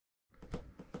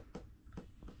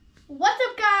What's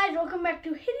up, guys? Welcome back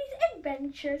to Hitty's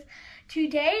Adventures.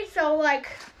 Today, like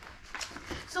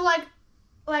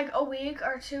a week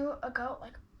or two ago,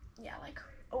 like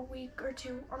a week or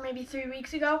two, or maybe 3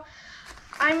 weeks ago,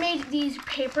 I made these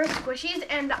paper squishies,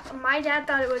 and my dad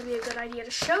thought it would be a good idea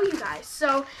to show you guys.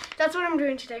 So that's what I'm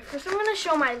doing today. First, I'm gonna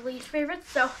show my least favorites.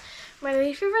 So my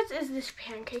least favorites is this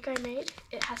pancake I made.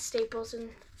 It has staples and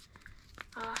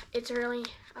it's really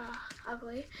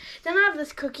ugly. Then I have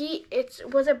this cookie. It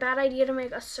was a bad idea to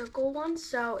make a circle one,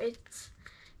 so it's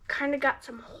kind of got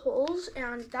some holes,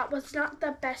 and that was not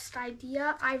the best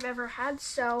idea I've ever had.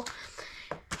 So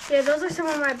yeah, those are some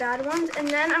of my bad ones. And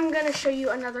then I'm gonna show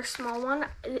you another small one.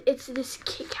 It's this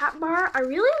Kit Kat bar. I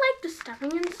really like the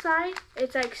stuffing inside.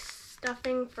 It's like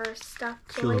stuffing for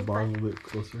stuffed toys. Show the bar a little bit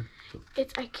closer.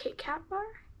 It's a Kit Kat bar.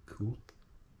 Cool.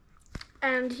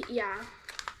 And yeah,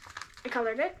 I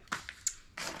colored it.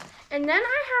 And then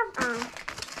I have,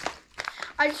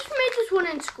 I just made this one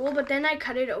in school, but then I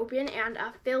cut it open and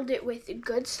filled it with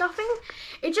good stuffing.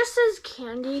 It just says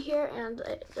candy here, and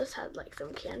it just had like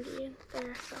some candy in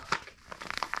there. So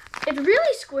it's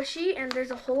really squishy, and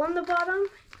there's a hole on the bottom.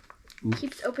 It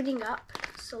keeps opening up.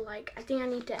 So like, I think I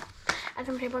need to add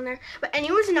some tape on there. But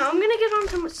anyways, now I'm gonna get on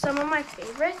to some of my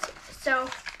favorites. So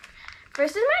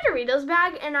first is my Doritos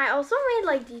bag, and I also made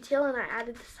like detail, and I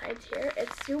added the sides here.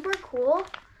 It's super cool.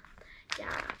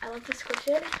 Yeah, I love to squish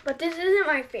it, but this isn't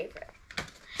my favorite.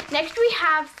 Next, we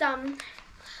have some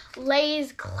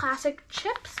Lay's classic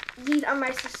chips. These are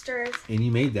my sister's. And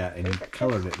you made that, and you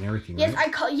colored it and everything, yes,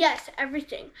 right? Yes,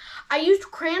 everything. I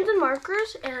used crayons and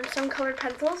markers and some colored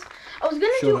pencils. I was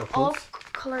gonna do all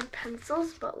colored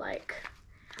pencils, but like,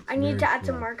 I need to add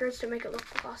some markers to make it look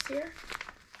glossier.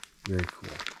 Very cool.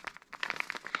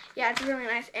 Yeah, it's really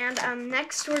nice. And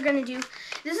next we're gonna do,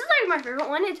 this is like my favorite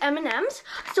one, it's M&M's.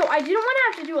 So I didn't want to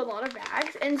have to do a lot of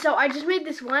bags, and so I just made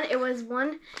this one. It was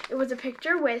a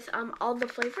picture with all the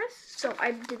flavors. So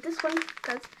I did this one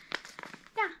because,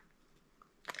 yeah.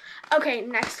 Okay,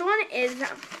 next one is,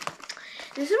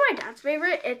 this is my dad's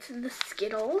favorite. It's the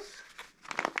Skittles.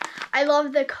 I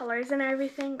love the colors and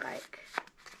everything, like.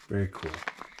 Very cool.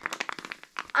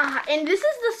 And this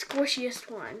is the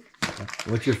squishiest one.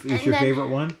 What's your favorite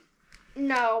one?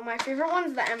 No, my favorite one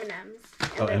is the M&M's.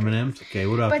 Oh, M&M's? Okay,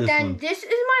 what about this one? But then this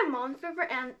is my mom's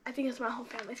favorite, and I think it's my whole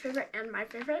family's favorite, and my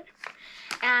favorite.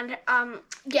 And,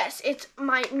 yes, it's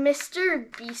my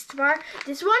MrBeast Bar.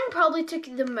 This one probably took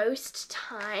the most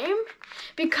time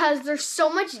because there's so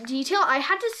much detail. I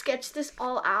had to sketch this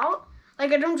all out.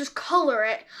 Like, I don't just color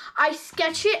it. I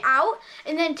sketch it out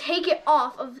and then take it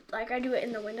off of, like, I do it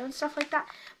in the window and stuff like that.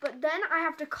 But then I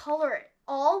have to color it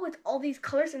all with all these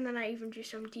colors, and then I even do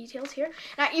some details here.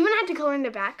 And I even had to color in the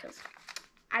back because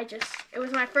it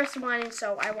was my first one, and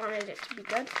so I wanted it to be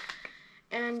good.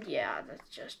 And yeah, that's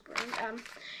just brilliant.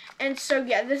 And so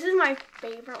yeah, this is my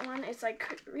favorite one. It's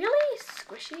like really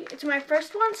squishy. It's my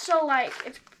first one, so like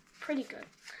it's pretty good.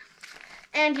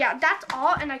 And yeah, that's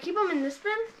all. And I keep them in this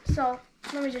bin. So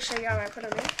let me just show you how I put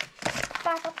them in.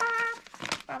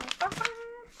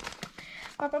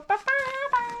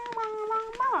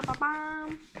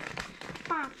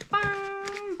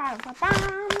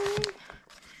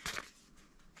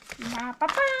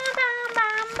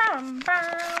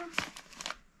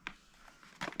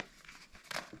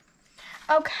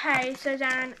 Okay, so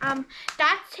then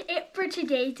that's it for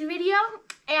today's video.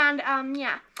 And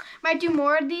yeah, might do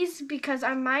more of these because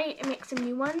I might make some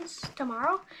new ones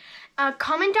tomorrow.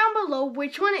 Comment down below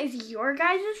which one is your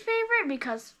guys' favorite,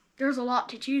 because there's a lot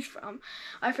to choose from.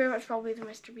 My favorite's probably the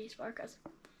MrBeast Bar because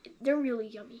they're really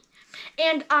yummy.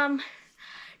 And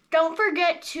don't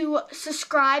forget to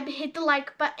subscribe, hit the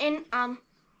like button,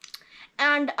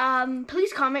 and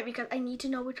please comment because I need to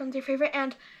know which one's your favorite,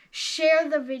 and share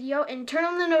the video and turn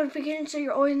on the notifications so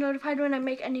you're always notified when I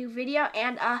make a new video.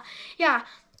 And yeah,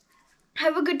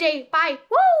 have a good day. Bye.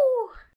 Woo!